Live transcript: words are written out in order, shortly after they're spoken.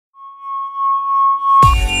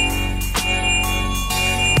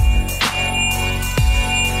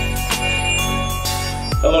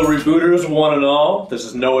Hello rebooters, one and all. This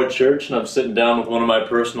is Noah Church and I'm sitting down with one of my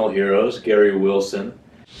personal heroes, Gary Wilson.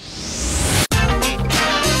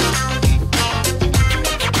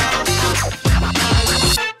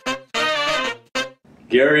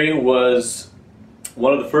 Gary was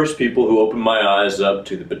one of the first people who opened my eyes up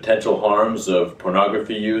to the potential harms of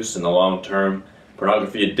pornography use and the long-term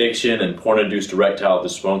pornography addiction and porn-induced erectile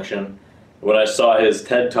dysfunction. When I saw his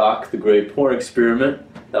TED Talk, The Great Porn Experiment,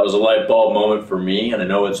 that was a light bulb moment for me, and I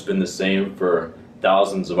know it's been the same for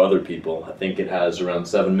thousands of other people. I think it has around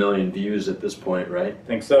 7 million views at this point, right? I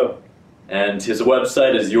think so. And his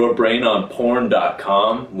website is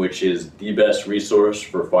yourbrainonporn.com, which is the best resource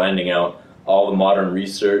for finding out all the modern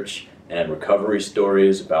research and recovery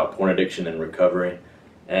stories about porn addiction and recovery.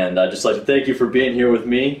 And I'd just like to thank you for being here with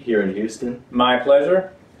me here in Houston. My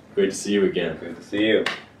pleasure. Great to see you again. Good to see you.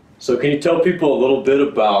 So can you tell people a little bit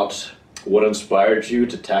about what inspired you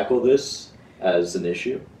to tackle this as an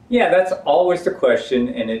issue? Yeah, that's always the question,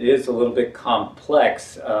 and it is a little bit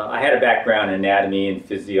complex. I had a background in anatomy and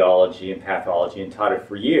physiology and pathology and taught it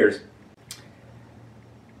for years.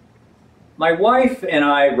 My wife and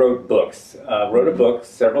I wrote books. Wrote a book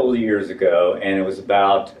several years ago, and it was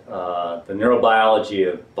about the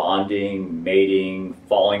neurobiology of bonding, mating,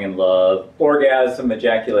 falling in love, orgasm,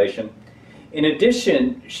 ejaculation. In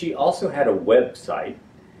addition, she also had a website,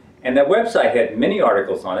 and that website had many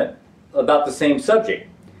articles on it about the same subject.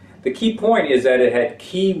 The key point is that it had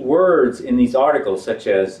key words in these articles such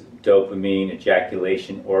as dopamine,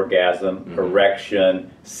 ejaculation, orgasm,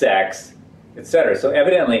 erection, sex, etc. So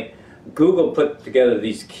evidently, Google put together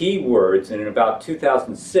these key words, and in about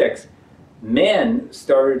 2006, men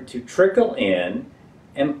started to trickle in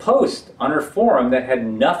and post on her forum that had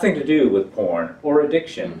nothing to do with porn or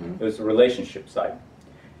addiction. It was a relationship site.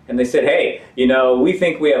 And they said, hey, you know, we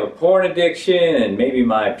think we have a porn addiction and maybe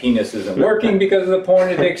my penis isn't working because of the porn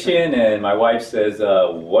addiction. And my wife says,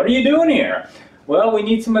 what are you doing here? Well, we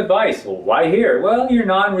need some advice. Well, why here? Well, you're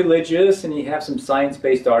non-religious and you have some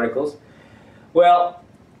science-based articles. Well,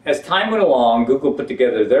 as time went along, Google put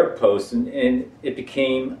together their posts and it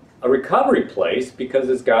became a recovery place because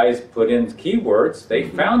as guys put in keywords, they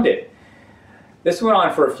found it. This went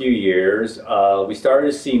on for a few years. We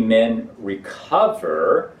started to see men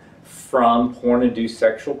recover from porn-induced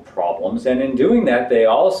sexual problems, and in doing that, they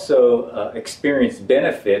also experienced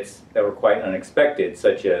benefits that were quite unexpected,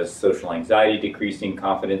 such as social anxiety decreasing,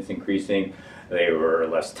 confidence increasing. They were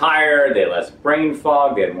less tired, they had less brain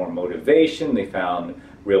fog, they had more motivation, they found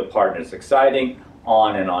real partners exciting,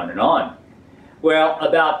 on and on and on. Well,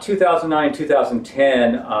 about 2009,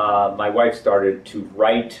 2010, my wife started to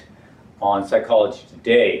write on Psychology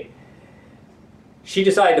Today. She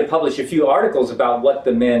decided to publish a few articles about what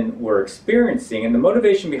the men were experiencing, and the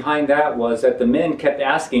motivation behind that was that the men kept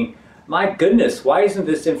asking, my goodness, why isn't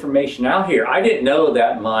this information out here? I didn't know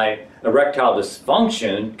that my erectile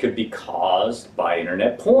dysfunction could be caused by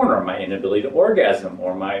internet porn, or my inability to orgasm,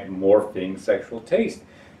 or my morphing sexual taste.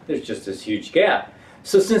 There's just this huge gap.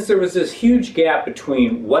 So since there was this huge gap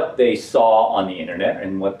between what they saw on the internet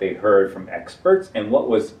and what they heard from experts and what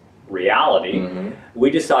was reality, we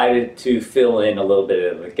decided to fill in a little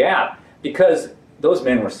bit of a gap because those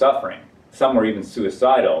men were suffering. Some were even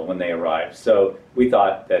suicidal when they arrived. So we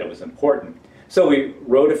thought that it was important. So we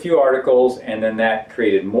wrote a few articles, and then that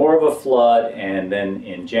created more of a flood. And then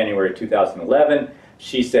in January 2011,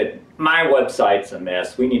 she said, my website's a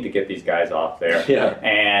mess. We need to get these guys off there. Yeah.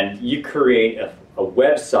 And you create a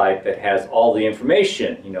website that has all the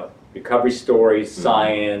information, you know, recovery stories,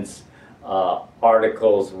 science,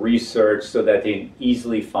 articles, research, so that they can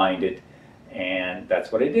easily find it. And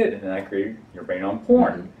that's what I did. And then I created Your Brain on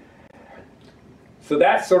Porn. So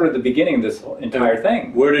that's sort of the beginning of this whole entire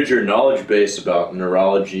thing. Where did your knowledge base about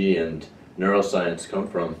neurology and neuroscience come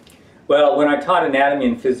from? Well, when I taught anatomy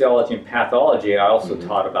and physiology and pathology, I also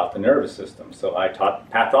taught about the nervous system. So I taught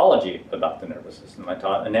pathology about the nervous system. I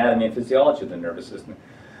taught anatomy and physiology of the nervous system.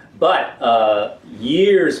 But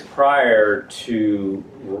years prior to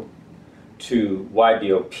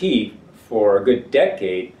YBOP, for a good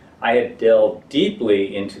decade, I had delved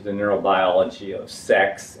deeply into the neurobiology of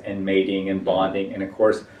sex and mating and bonding. And of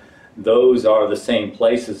course, those are the same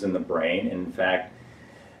places in the brain. In fact,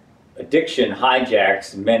 addiction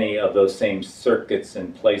hijacks many of those same circuits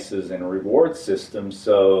and places and reward systems.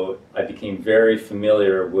 So I became very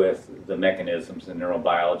familiar with the mechanisms in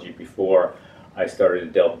neurobiology before I started to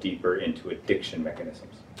delve deeper into addiction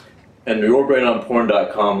mechanisms. And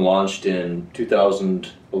yourbrainonporn.com launched in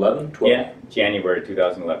 2011, 12? Yeah, January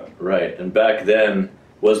 2011. Right, and back then,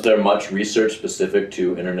 was there much research specific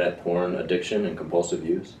to internet porn addiction and compulsive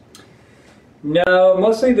use? No,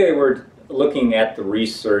 mostly they were looking at the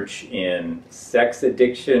research in sex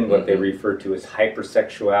addiction, what they refer to as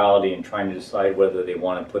hypersexuality, and trying to decide whether they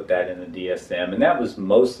want to put that in the DSM. And that was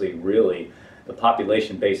mostly really, the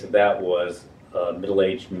population base of that was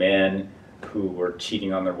middle-aged men who were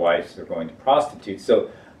cheating on their wives or going to prostitutes. So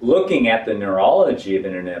looking at the neurology of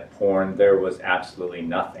internet porn, there was absolutely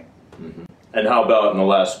nothing. And how about in the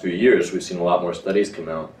last few years? We've seen a lot more studies come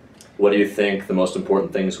out. What do you think the most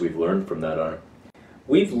important things we've learned from that are?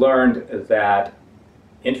 We've learned that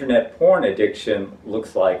internet porn addiction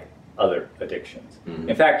looks like other addictions.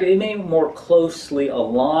 In fact, it may more closely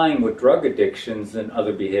align with drug addictions than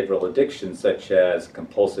other behavioral addictions, such as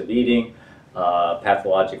compulsive eating,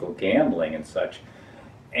 pathological gambling, and such.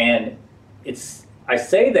 And I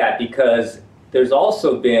say that because there's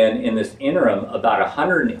also been, in this interim, about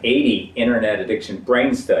 180 internet addiction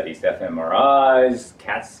brain studies, fMRIs,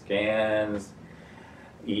 CAT scans,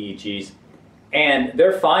 EEGs, and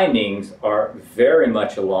their findings are very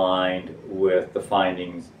much aligned with the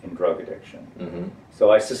findings in drug addiction.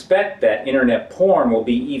 So I suspect that internet porn will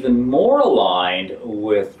be even more aligned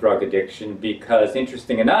with drug addiction because,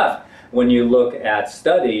 interesting enough, when you look at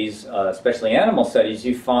studies, especially animal studies,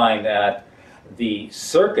 you find that the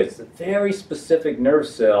circuits, the very specific nerve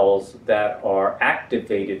cells that are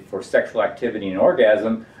activated for sexual activity and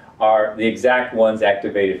orgasm, are the exact ones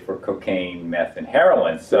activated for cocaine, meth, and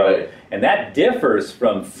heroin. So, and that differs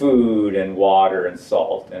from food and water and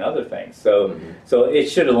salt and other things. So, so it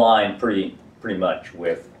should align pretty much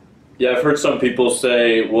with. Yeah, I've heard some people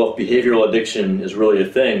say, well, if behavioral addiction is really a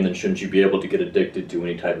thing, then shouldn't you be able to get addicted to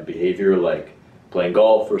any type of behavior, like playing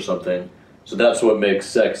golf or something? So that's what makes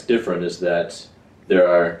sex different, is that there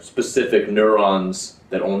are specific neurons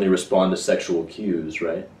that only respond to sexual cues,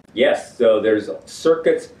 right? Yes, so there's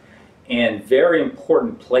circuits in very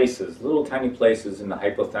important places, little tiny places in the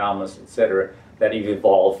hypothalamus, etc., that have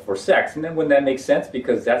evolved for sex. And then wouldn't that make sense?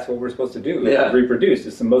 Because that's what we're supposed to do, reproduce.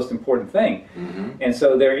 It's the most important thing. And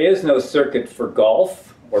so there is no circuit for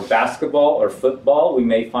golf or basketball or football. We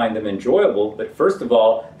may find them enjoyable, but first of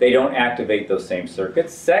all, they don't activate those same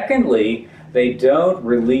circuits. Secondly, they don't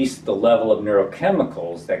release the level of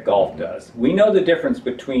neurochemicals that golf does. We know the difference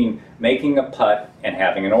between making a putt and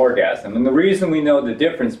having an orgasm. And the reason we know the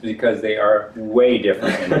difference is because they are way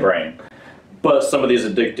different in the brain. But some of these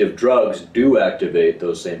addictive drugs do activate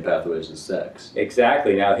those same pathways as sex.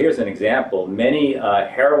 Exactly. Now here's an example. Many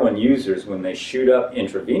heroin users, when they shoot up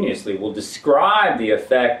intravenously, will describe the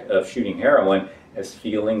effect of shooting heroin as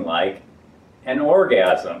feeling like an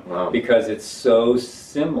orgasm, because it's so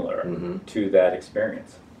similar to that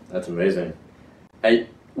experience. That's amazing.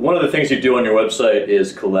 One of the things you do on your website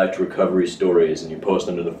is collect recovery stories, and you post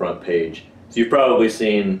them to the front page. So you've probably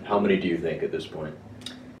seen, how many do you think at this point?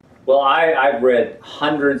 Well, I've read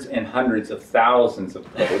hundreds and hundreds of thousands of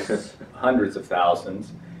posts, hundreds of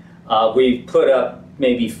thousands. We've put up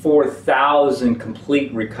maybe 4,000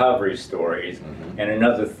 complete recovery stories and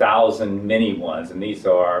another 1,000 mini ones, and these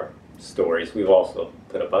are stories. We've also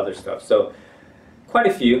put up other stuff. So quite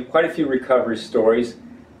a few recovery stories.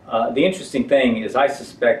 The interesting thing is I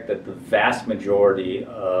suspect that the vast majority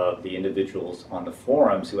of the individuals on the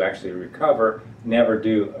forums who actually recover never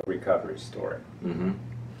do a recovery story.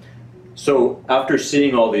 So after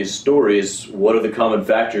seeing all these stories, what are the common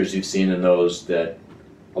factors you've seen in those that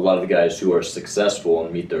a lot of the guys who are successful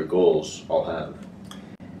and meet their goals all have?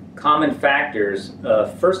 Common factors,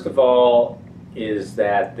 first of all, is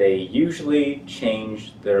that they usually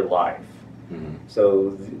change their life. So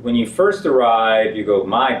when you first arrive, you go,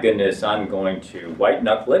 my goodness, I'm going to white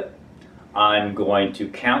knuckle it, I'm going to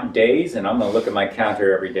count days, and I'm going to look at my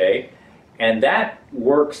counter every day. And that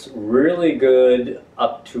works really good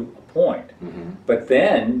up to a point. But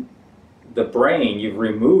then the brain, you've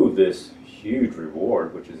removed this huge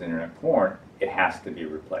reward, which is internet porn, it has to be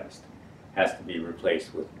replaced. It has to be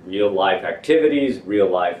replaced with real life activities, real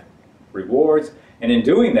life rewards. And in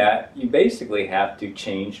doing that, you basically have to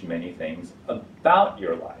change many things about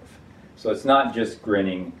your life. So it's not just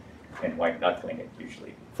grinning and white knuckling it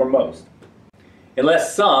usually, for most.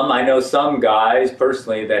 Unless I know some guys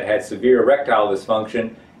personally that had severe erectile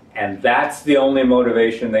dysfunction, and that's the only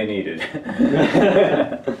motivation they needed.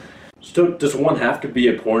 So does one have to be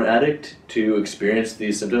a porn addict to experience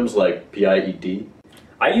these symptoms like PIED?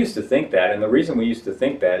 I used to think that, and the reason we used to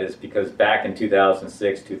think that is because back in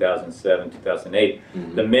 2006, 2007, 2008,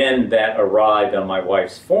 the men that arrived on my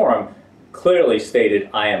wife's forum clearly stated,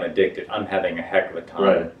 I am addicted, I'm having a heck of a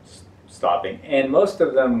time stopping. And most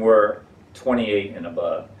of them were 28 and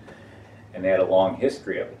above, and they had a long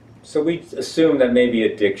history of it. So we assumed that maybe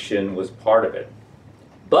addiction was part of it.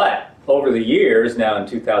 But over the years, now in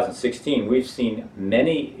 2016, we've seen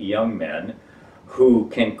many young men who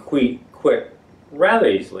can quit rather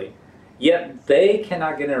easily, yet they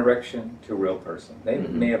cannot get an erection to a real person. They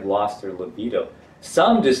may have lost their libido.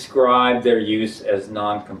 Some describe their use as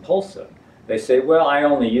non-compulsive. They say, well, I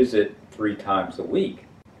only use it 3 times a week.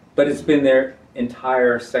 But it's been their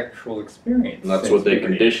entire sexual experience. And that's what they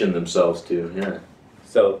condition themselves to, yeah.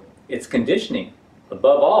 So it's conditioning.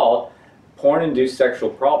 Above all, porn-induced sexual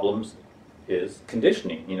problems is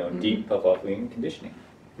conditioning, you know, deep evolving conditioning.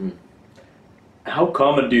 How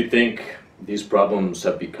common do you think these problems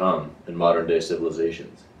have become in modern day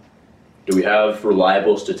civilizations? Do we have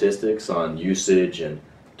reliable statistics on usage and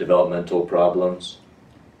developmental problems?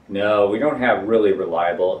 No, we don't have really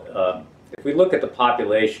reliable. If we look at the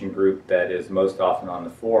population group that is most often on the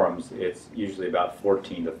forums, it's usually about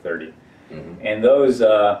 14 to 30. And those,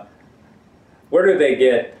 where do they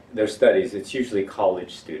get their studies? It's usually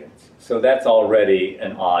college students. So that's already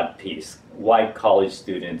an odd piece. White college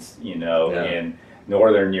students, you know, in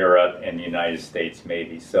Northern Europe and the United States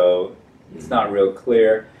maybe. So it's not real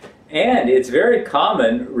clear. And it's very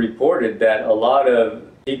common reported that a lot of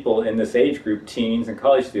people in this age group, teens and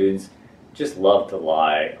college students, just love to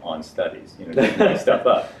lie on studies, you know, just make stuff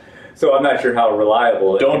up. So I'm not sure how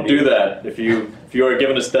reliable it Don't do that. If you are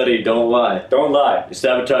given a study, don't lie. Don't lie. You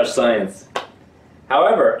sabotage science.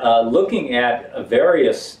 However, looking at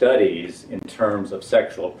various studies in terms of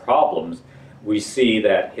sexual problems, we see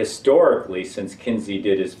that historically, since Kinsey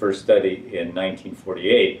did his first study in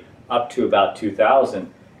 1948, up to about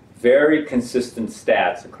 2000, very consistent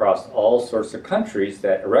stats across all sorts of countries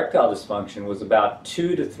that erectile dysfunction was about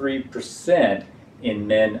 2 to 3% in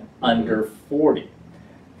men under 40.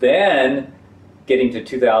 Then, getting to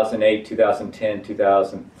 2008, 2010,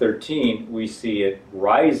 2013, we see it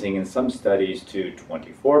rising in some studies to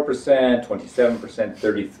 24%, 27%,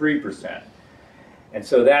 33%. And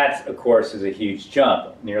so that, of course, is a huge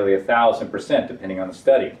jump, nearly 1,000% depending on the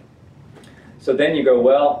study. So then you go,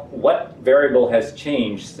 well, what variable has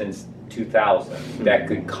changed since 2000 that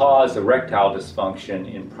could cause erectile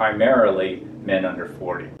dysfunction in primarily men under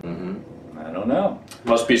 40? I don't know.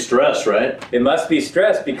 Must be stress, right? It must be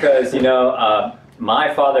stress because, you know,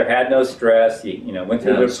 my father had no stress. He, you know, went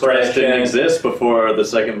through depression. Stress didn't exist before the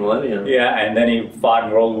second millennium. Yeah, and then he fought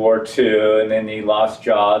in World War II, and then he lost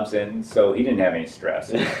jobs, and so he didn't have any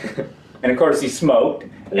stress. And of course, he smoked.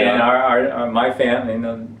 And my family, you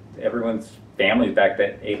know, everyone's families back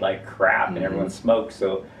then ate like crap, and everyone smoked.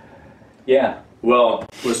 So, yeah. Well,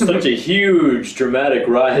 with such a huge, dramatic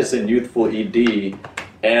rise in youthful ED,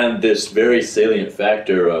 and this very salient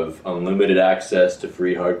factor of unlimited access to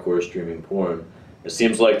free hardcore streaming porn, it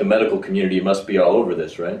seems like the medical community must be all over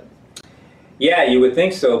this, right? Yeah, you would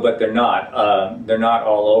think so, but they're not. They're not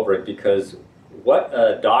all over it because what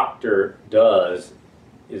a doctor does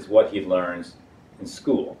is what he learns in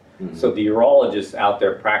school. So the urologists out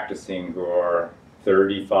there practicing who are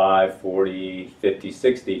 35, 40, 50,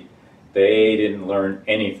 60, they didn't learn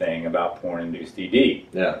anything about porn-induced ED.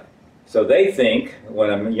 Yeah. So they think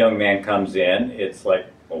when a young man comes in, it's like,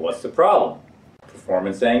 well, what's the problem?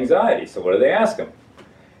 Performance anxiety. So what do they ask him?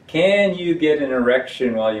 Can you get an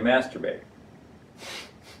erection while you masturbate?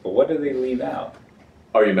 But what do they leave out?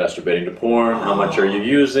 Are you masturbating to porn? How much are you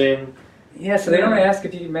using? Yeah, so they don't ask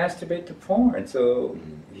if you masturbate to porn. So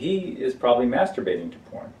he is probably masturbating to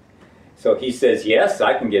porn. So he says, yes,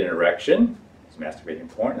 I can get an erection. He's masturbating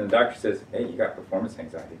to porn. And the doctor says, hey, you got performance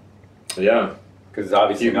anxiety. Yeah. Because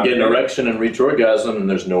obviously if you can get an erection and reach orgasm and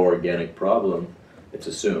there's no organic problem, it's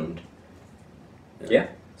assumed. Yeah,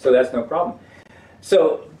 so that's no problem.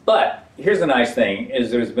 So, but here's the nice thing,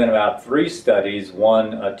 is there's been about 3 studies,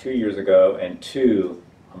 one 2 years ago and 2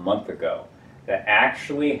 a month ago, that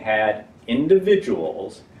actually had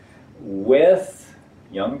individuals with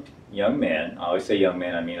young men, I always say young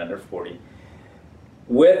men, I mean under 40,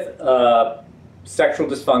 with sexual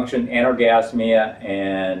dysfunction, anorgasmia,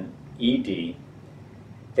 and ED.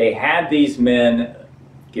 They had these men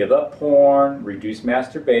give up porn, reduce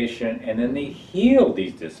masturbation, and then they healed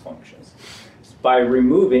these dysfunctions by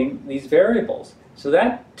removing these variables. So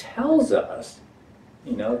that tells us,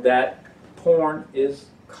 you know, that porn is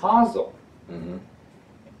causal.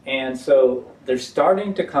 And so they're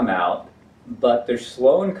starting to come out, but they're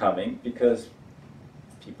slow in coming because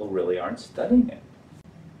people really aren't studying it.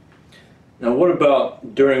 Now what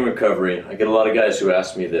about during recovery? I get a lot of guys who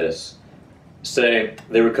ask me this. Say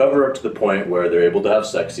they recover to the point where they're able to have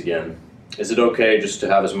sex again. Is it okay just to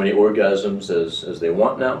have as many orgasms as they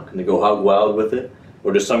want now? Can they go hog wild with it?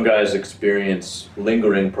 Or do some guys experience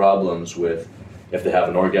lingering problems with if they have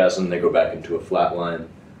an orgasm, they go back into a flat line?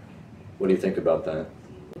 What do you think about that?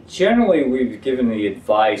 Generally, we've given the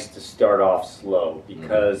advice to start off slow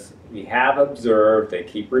because we have observed, they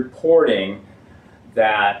keep reporting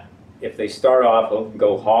that if they start off and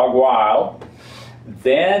go hog wild,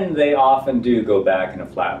 then they often do go back in a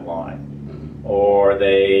flat line, or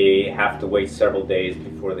they have to wait several days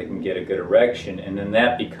before they can get a good erection, and then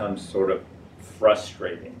that becomes sort of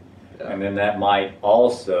frustrating. Yeah. And then that might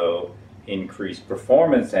also increase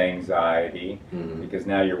performance anxiety because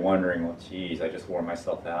now you're wondering, well, geez, I just wore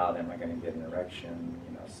myself out. Am I going to get an erection?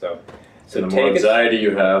 You know, so the more anxiety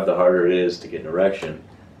you have, the harder it is to get an erection.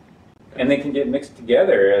 And they can get mixed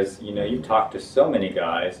together, as you know. You've talked to so many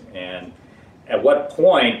guys, and at what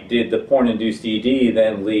point did the porn-induced ED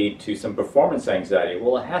then lead to some performance anxiety?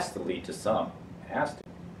 Well, it has to lead to some. It has to.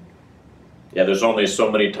 Yeah, there's only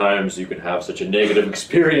so many times you can have such a negative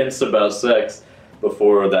experience about sex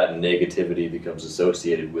before that negativity becomes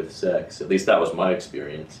associated with sex. At least that was my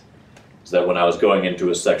experience. Is that when I was going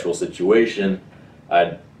into a sexual situation,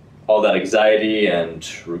 all that anxiety and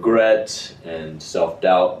regret and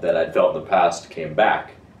self-doubt that I'd felt in the past came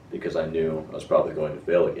back because I knew I was probably going to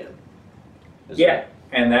fail again.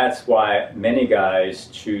 And that's why many guys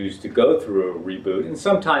choose to go through a reboot and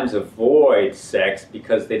sometimes avoid sex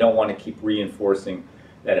because they don't want to keep reinforcing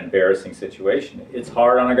that embarrassing situation. It's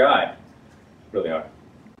hard on a guy. Really hard.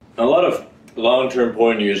 A lot of long-term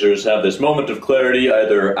porn users have this moment of clarity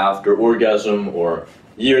either after orgasm or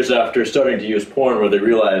years after starting to use porn where they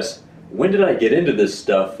realize, when did I get into this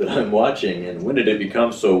stuff that I'm watching, and when did it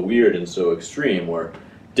become so weird and so extreme or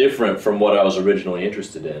different from what I was originally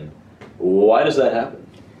interested in? Why does that happen?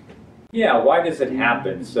 Yeah, why does it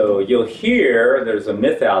happen? So you'll hear there's a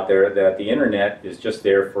myth out there that the internet is just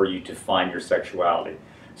there for you to find your sexuality.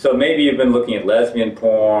 So maybe you've been looking at lesbian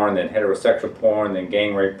porn, then heterosexual porn, then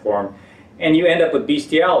gang rape porn, and you end up with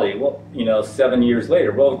bestiality. Well, you know, 7 years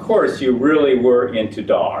later. Well, of course, you really were into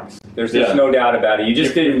dogs. There's just no doubt about it. You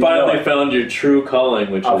just didn't finally found your true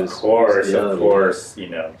calling, which is bestiality. Of course, you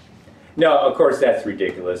know. No, of course, that's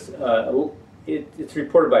ridiculous. It's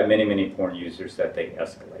reported by many porn users that they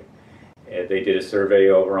escalate. They did a survey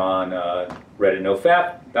over on Reddit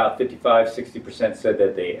NoFap. About 55–60% said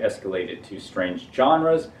that they escalated to strange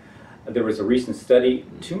genres. There was a recent study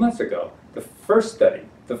 2 months ago, the first study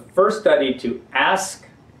to ask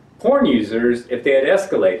porn users if they had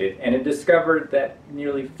escalated, and it discovered that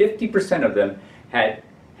nearly 50% of them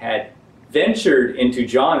had ventured into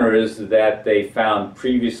genres that they found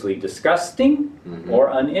previously disgusting or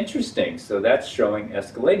uninteresting. So that's showing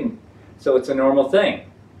escalating. So it's a normal thing.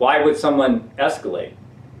 Why would someone escalate?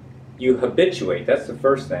 You habituate. That's the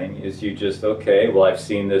first thing, is you just, okay, well, I've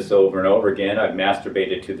seen this over and over again. I've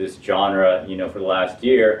masturbated to this genre, you know, for the last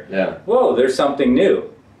year. Yeah. Whoa, there's something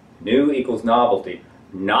new. New equals novelty.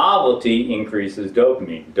 Novelty increases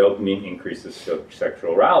dopamine. Dopamine increases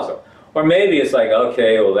sexual arousal. Or maybe it's like,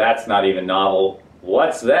 okay, well, that's not even novel.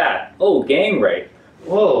 What's that? Oh, gang rape.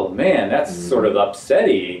 Whoa, man, that's sort of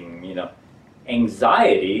upsetting, you know.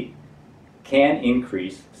 Anxiety can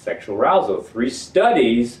increase sexual arousal. 3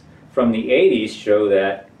 studies from the 80s show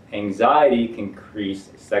that anxiety can increase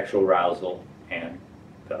sexual arousal and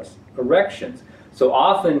thus erections. So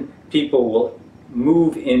often people will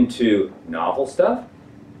move into novel stuff,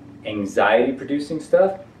 anxiety-producing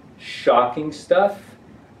stuff, shocking stuff.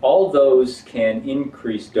 All those can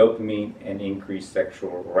increase dopamine and increase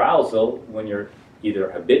sexual arousal when you're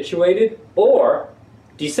either habituated or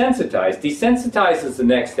desensitized. Desensitized is the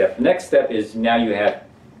next step. The next step is now you have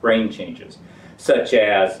brain changes, such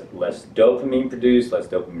as less dopamine produced, less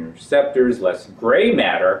dopamine receptors, less gray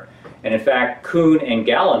matter. And in fact, Kuhn and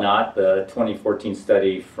Gallinat, the 2014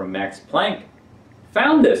 study from Max Planck,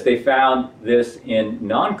 found this. They found this in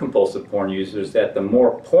non-compulsive porn users, that the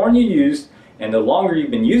more porn you use and the longer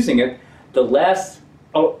you've been using it, the less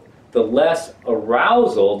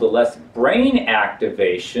arousal, the less brain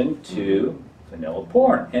activation to vanilla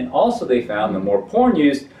porn. And also they found the more porn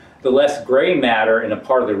used, the less gray matter in a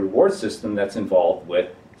part of the reward system that's involved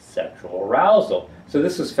with sexual arousal. So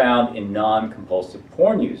this was found in non-compulsive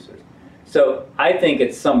porn users. So I think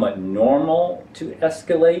it's somewhat normal to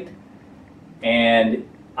escalate, and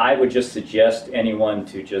I would just suggest anyone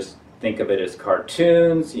to just think of it as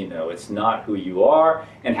cartoons. You know, it's not who you are.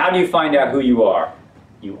 And how do you find out who you are?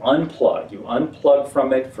 You unplug. You unplug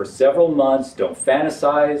from it for several months. Don't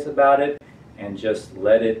fantasize about it, and just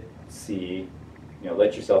let it see, you know,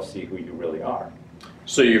 let yourself see who you really are.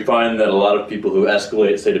 So you find that a lot of people who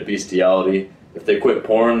escalate, say, to bestiality, if they quit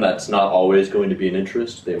porn, that's not always going to be an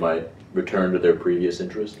interest. They might return to their previous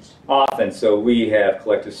interests? Often. So we have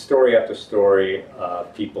collected story after story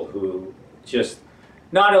of people who just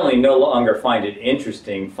not only no longer find it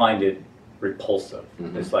interesting, find it repulsive.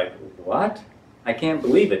 It's like, what? I can't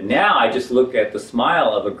believe it. Now I just look at the smile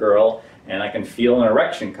of a girl and I can feel an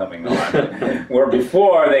erection coming on. Where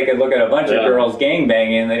before they could look at a bunch of girls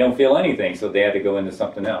gangbanging and they don't feel anything, so they had to go into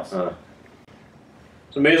something else. It's an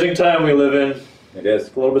amazing time we live in. It is.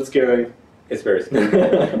 It's a little bit scary. It's very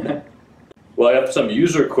scary. Well, I have some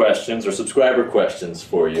user questions or subscriber questions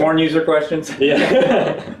for you. Porn user questions?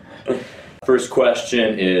 Yeah. First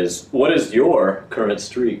question is, what is your current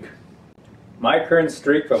streak? My current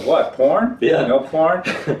streak of what? Porn? Yeah. No porn?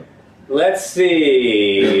 Let's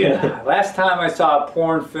see. Last time I saw a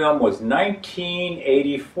porn film was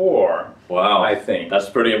 1984. Wow. I think. That's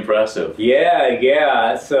pretty impressive.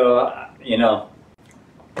 Yeah. So, you know.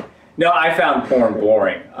 No, I found porn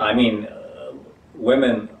boring. I mean,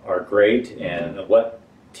 women are great, and what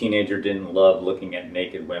teenager didn't love looking at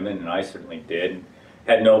naked women? And I certainly did.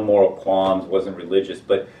 Had no moral qualms, wasn't religious.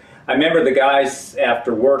 But I remember the guys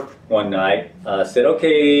after work one night said,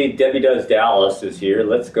 okay, Debbie Does Dallas is here,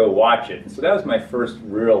 let's go watch it. And so that was my first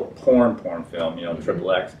real porn film, you know,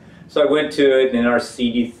 XXX. So I went to it in our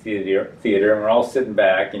CD theater, and we're all sitting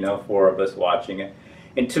back, you know, 4 of us watching it.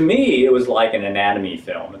 And to me, it was like an anatomy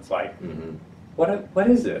film. It's like, what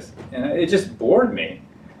is this? And it just bored me,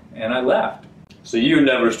 and I left. So you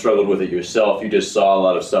never struggled with it yourself, you just saw a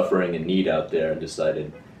lot of suffering and need out there and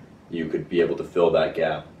decided you could be able to fill that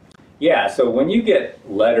gap. Yeah, so when you get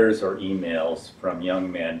letters or emails from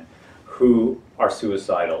young men who are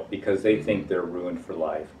suicidal because they think they're ruined for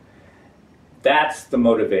life, that's the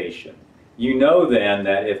motivation. You know then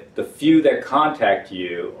that if the few that contact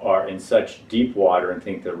you are in such deep water and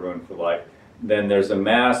think they're ruined for life, then there's a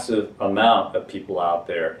massive amount of people out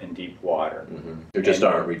there in deep water. Who just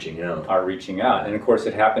aren't reaching out. And of course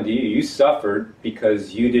it happened to you. You suffered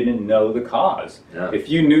because you didn't know the cause. Yeah. If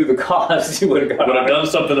you knew the cause, you would have done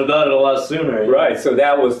something about it a lot sooner. Right, so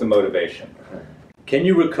that was the motivation. Can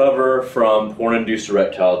you recover from porn-induced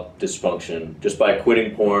erectile dysfunction just by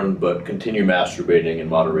quitting porn but continue masturbating in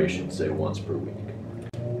moderation, say once per week?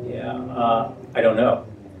 Yeah, I don't know.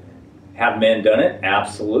 Have men done it?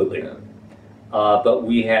 Absolutely. Yeah. But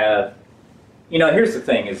we have, you know, here's the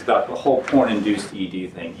thing, it's about the whole porn-induced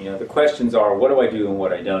ED thing. You know, the questions are, what do I do and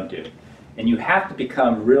what I don't do? And you have to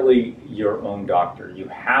become really your own doctor. You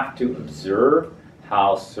have to observe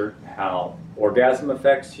how orgasm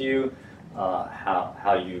affects you,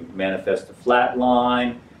 how you manifest a flat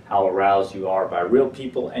line, how aroused you are by real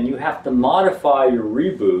people, and you have to modify your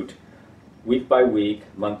reboot week by week,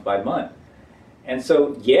 month by month. And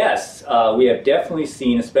so, yes, we have definitely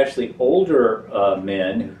seen, especially older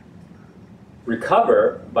men,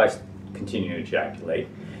 recover by continuing to ejaculate.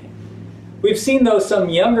 We've seen, though, some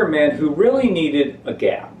younger men who really needed a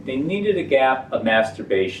gap. They needed a gap of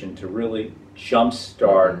masturbation to really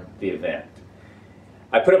jumpstart the event.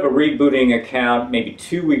 I put up a rebooting account maybe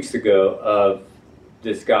 2 weeks ago of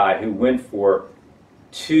this guy who went for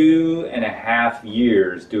 2.5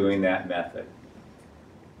 years doing that method.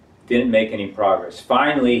 Didn't make any progress.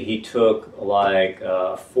 Finally, he took like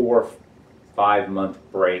a 4 or 5 month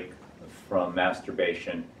break from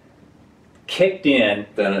masturbation, kicked in,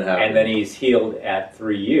 and then he's healed at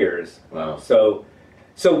 3 years. Wow. So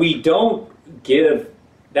we don't give,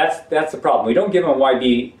 that's the problem. We don't give them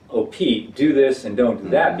YBOP, do this and don't do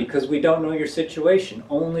that, because we don't know your situation.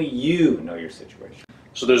 Only you know your situation.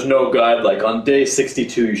 So there's no guide like on day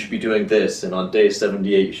 62 you should be doing this, and on day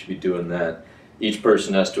 78 you should be doing that. Each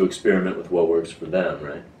person has to experiment with what works for them,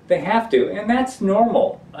 right? They have to, and that's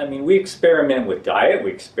normal. I mean, we experiment with diet, we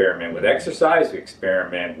experiment with exercise, we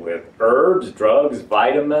experiment with herbs, drugs,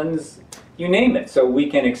 vitamins, you name it. So we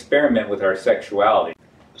can experiment with our sexuality.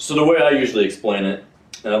 So the way I usually explain it,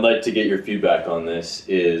 and I'd like to get your feedback on this,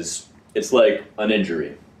 is it's like an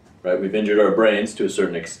injury, right? We've injured our brains to a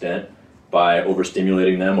certain extent by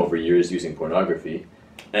overstimulating them over years using pornography.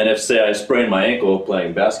 And if, say, I sprain my ankle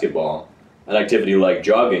playing basketball, an activity like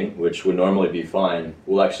jogging, which would normally be fine,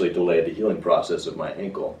 will actually delay the healing process of my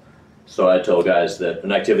ankle. So I tell guys that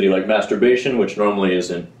an activity like masturbation, which normally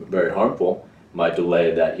isn't very harmful, might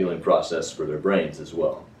delay that healing process for their brains as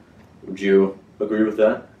well. Would you agree with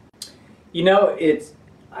that? You know,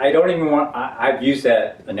 I've used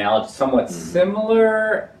that analogy somewhat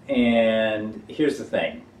similar, and here's the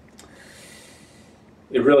thing.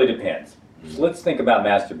 It really depends. So let's think about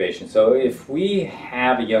masturbation. So if we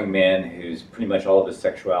have a young man who's pretty much all of his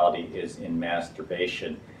sexuality is in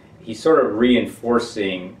masturbation, he's sort of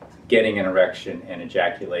reinforcing getting an erection and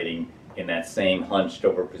ejaculating in that same hunched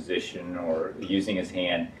over position or using his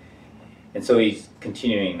hand. And so he's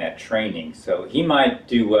continuing that training. So he might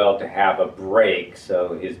do well to have a break,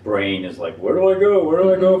 so his brain is like, where do I go? Where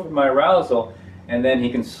do I go for my arousal? and then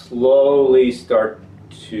he can slowly start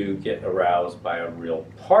to get aroused by a real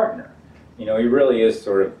partner. You know, he really is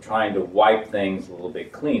sort of trying to wipe things a little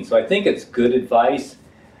bit clean. So I think it's good advice,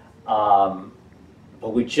 but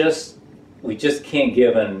we just can't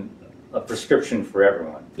give a prescription for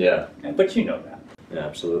everyone. Yeah. But you know that. Yeah,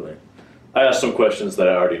 absolutely. I asked some questions that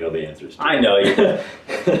I already know the answers to. I know you.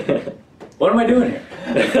 What am I doing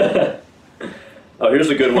here? Oh, here's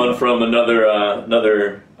a good one from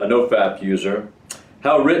another NoFap user.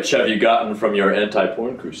 How rich have you gotten from your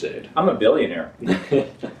anti-porn crusade? I'm a billionaire.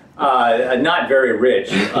 Not very rich.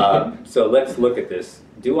 So let's look at this.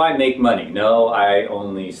 Do I make money? No, I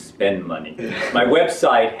only spend money. My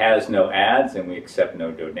website has no ads and we accept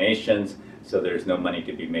no donations, so there's no money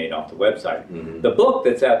to be made off the website. Mm-hmm. The book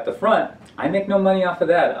that's at the front, I make no money off of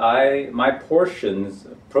that. My portions,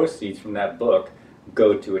 proceeds from that book,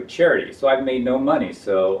 go to a charity. So I've made no money.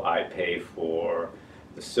 So I pay for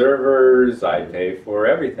the servers, I pay for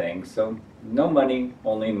everything. So no money,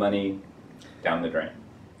 only money down the drain.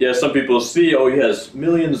 Yeah, some people see, oh, he has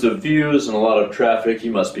millions of views and a lot of traffic, he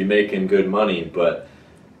must be making good money, but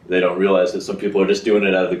they don't realize that some people are just doing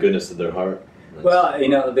it out of the goodness of their heart. Well, you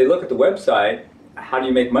know, they look at the website. How do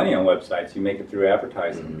you make money on websites? You make it through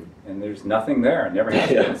advertising. Mm-hmm. And there's nothing there, never has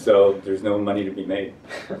been, so there's no money to be made.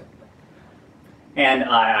 And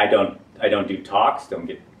I don't do talks,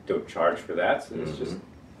 don't charge for that, so it's just.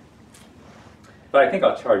 But I think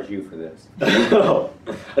I'll charge you for this. Oh,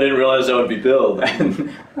 I didn't realize that would be billed.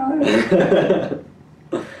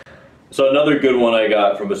 So another good one I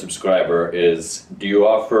got from a subscriber is, do you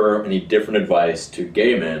offer any different advice to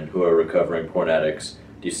gay men who are recovering porn addicts?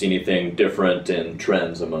 Do you see anything different in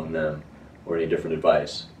trends among them, or any different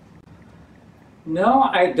advice? No,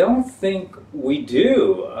 I don't think we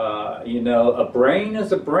do. You know, a brain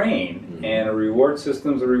is a brain, and a reward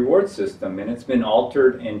system is a reward system, and it's been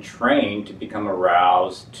altered and trained to become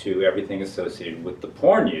aroused to everything associated with the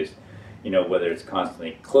porn use. You know, whether it's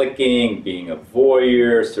constantly clicking, being a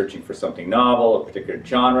voyeur, searching for something novel, a particular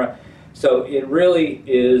genre. So it really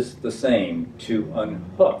is the same to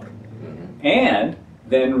unhook and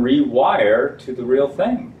then rewire to the real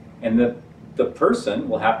thing. And the person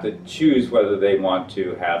will have to choose whether they want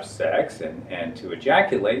to have sex and to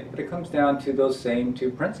ejaculate, but it comes down to those same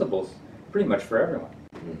two principles pretty much for everyone.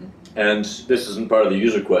 And this isn't part of the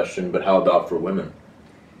user question, but how about for women?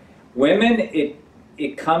 Women,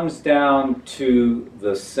 it comes down to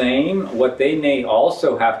the same. What they may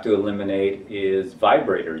also have to eliminate is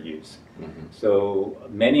vibrator use. So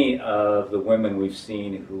many of the women we've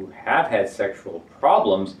seen who have had sexual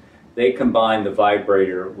problems, they combine the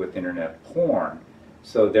vibrator with internet porn.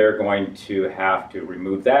 So they're going to have to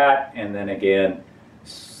remove that and then again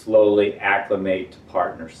slowly acclimate to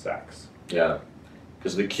partner sex. Yeah,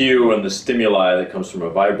 because the cue and the stimuli that comes from a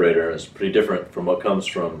vibrator is pretty different from what comes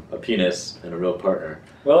from a penis and a real partner.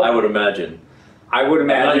 Well, I would imagine. I would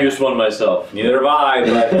imagine. I've not used one myself. Neither have I,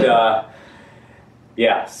 but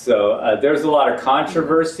yeah, so there's a lot of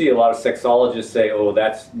controversy. A lot of sexologists say, oh,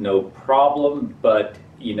 that's no problem, but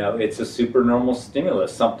you know, it's a supernormal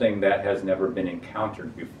stimulus, something that has never been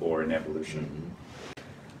encountered before in evolution.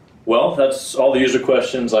 Well, that's all the user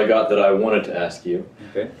questions I got that I wanted to ask you.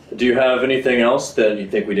 Okay. Do you have anything else that you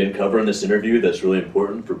think we didn't cover in this interview that's really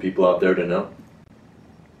important for people out there to know?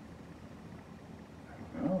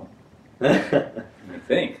 Oh. Let me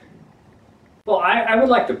think. Well, I would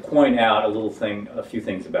like to point out a few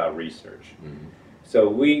things about research. So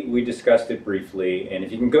we discussed it briefly, and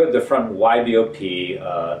if you can go to the front YBOP,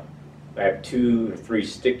 I have 2 or 3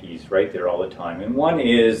 stickies right there all the time, and one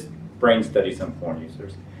is brain studies on porn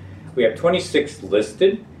users. We have 26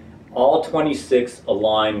 listed. All 26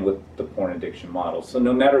 align with the porn addiction model. So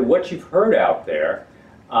no matter what you've heard out there,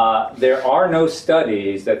 there are no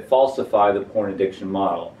studies that falsify the porn addiction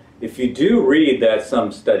model. If you do read that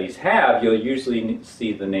some studies have, you'll usually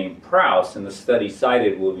see the name Prowse, and the study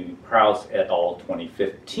cited will be Prowse et al.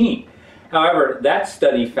 2015. However, that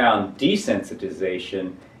study found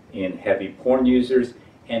desensitization in heavy porn users,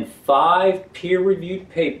 and 5 peer-reviewed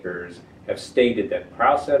papers have stated that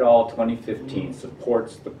Prowse et al. 2015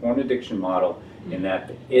 supports the porn addiction model in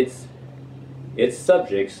that its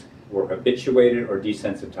subjects were habituated or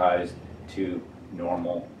desensitized to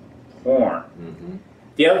normal porn.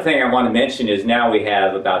 The other thing I want to mention is now we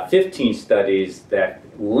have about 15 studies that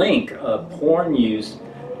link porn use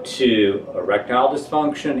to erectile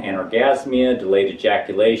dysfunction, anorgasmia, delayed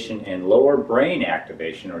ejaculation, and lower brain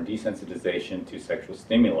activation or desensitization to sexual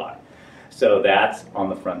stimuli. So that's on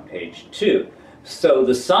the front page too. So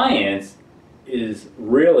the science is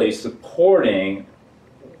really supporting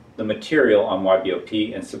the material on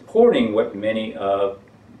YBOP and supporting what many of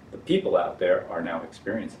the people out there are now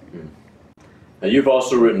experiencing. Now, you've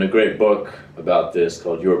also written a great book about this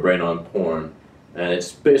called Your Brain on Porn, and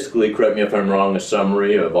it's basically, correct me if I'm wrong, a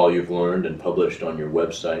summary of all you've learned and published on your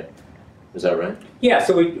website. Is that right? Yeah,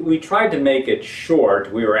 so we tried to make it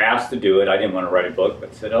short. We were asked to do it. I didn't want to write a book,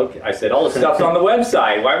 but said, okay. I said, all the stuff's on the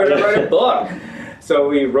website. Why would I write a book? So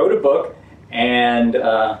we wrote a book, and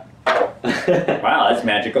wow, that's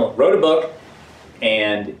magical. Wrote a book,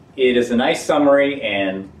 and it is a nice summary,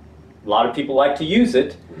 and a lot of people like to use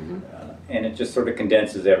it, and it just sort of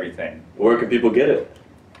condenses everything. Where can people get it?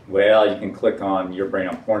 Well, you can click on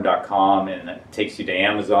yourbrainonporn.com, and it takes you to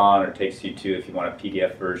Amazon, or takes you to, if you want a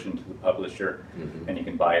PDF version, to the publisher, and you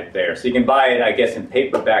can buy it there. So you can buy it, I guess, in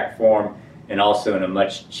paperback form, and also in a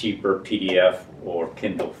much cheaper PDF or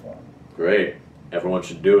Kindle form. Great. Everyone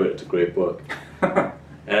should do it. It's a great book.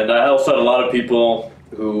 And I also had a lot of people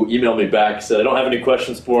who emailed me back and said, I don't have any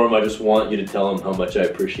questions for him, I just want you to tell him how much I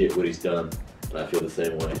appreciate what he's done. And I feel the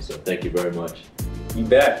same way, so thank you very much. You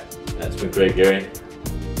bet. That's been great, Gary.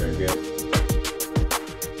 Very good.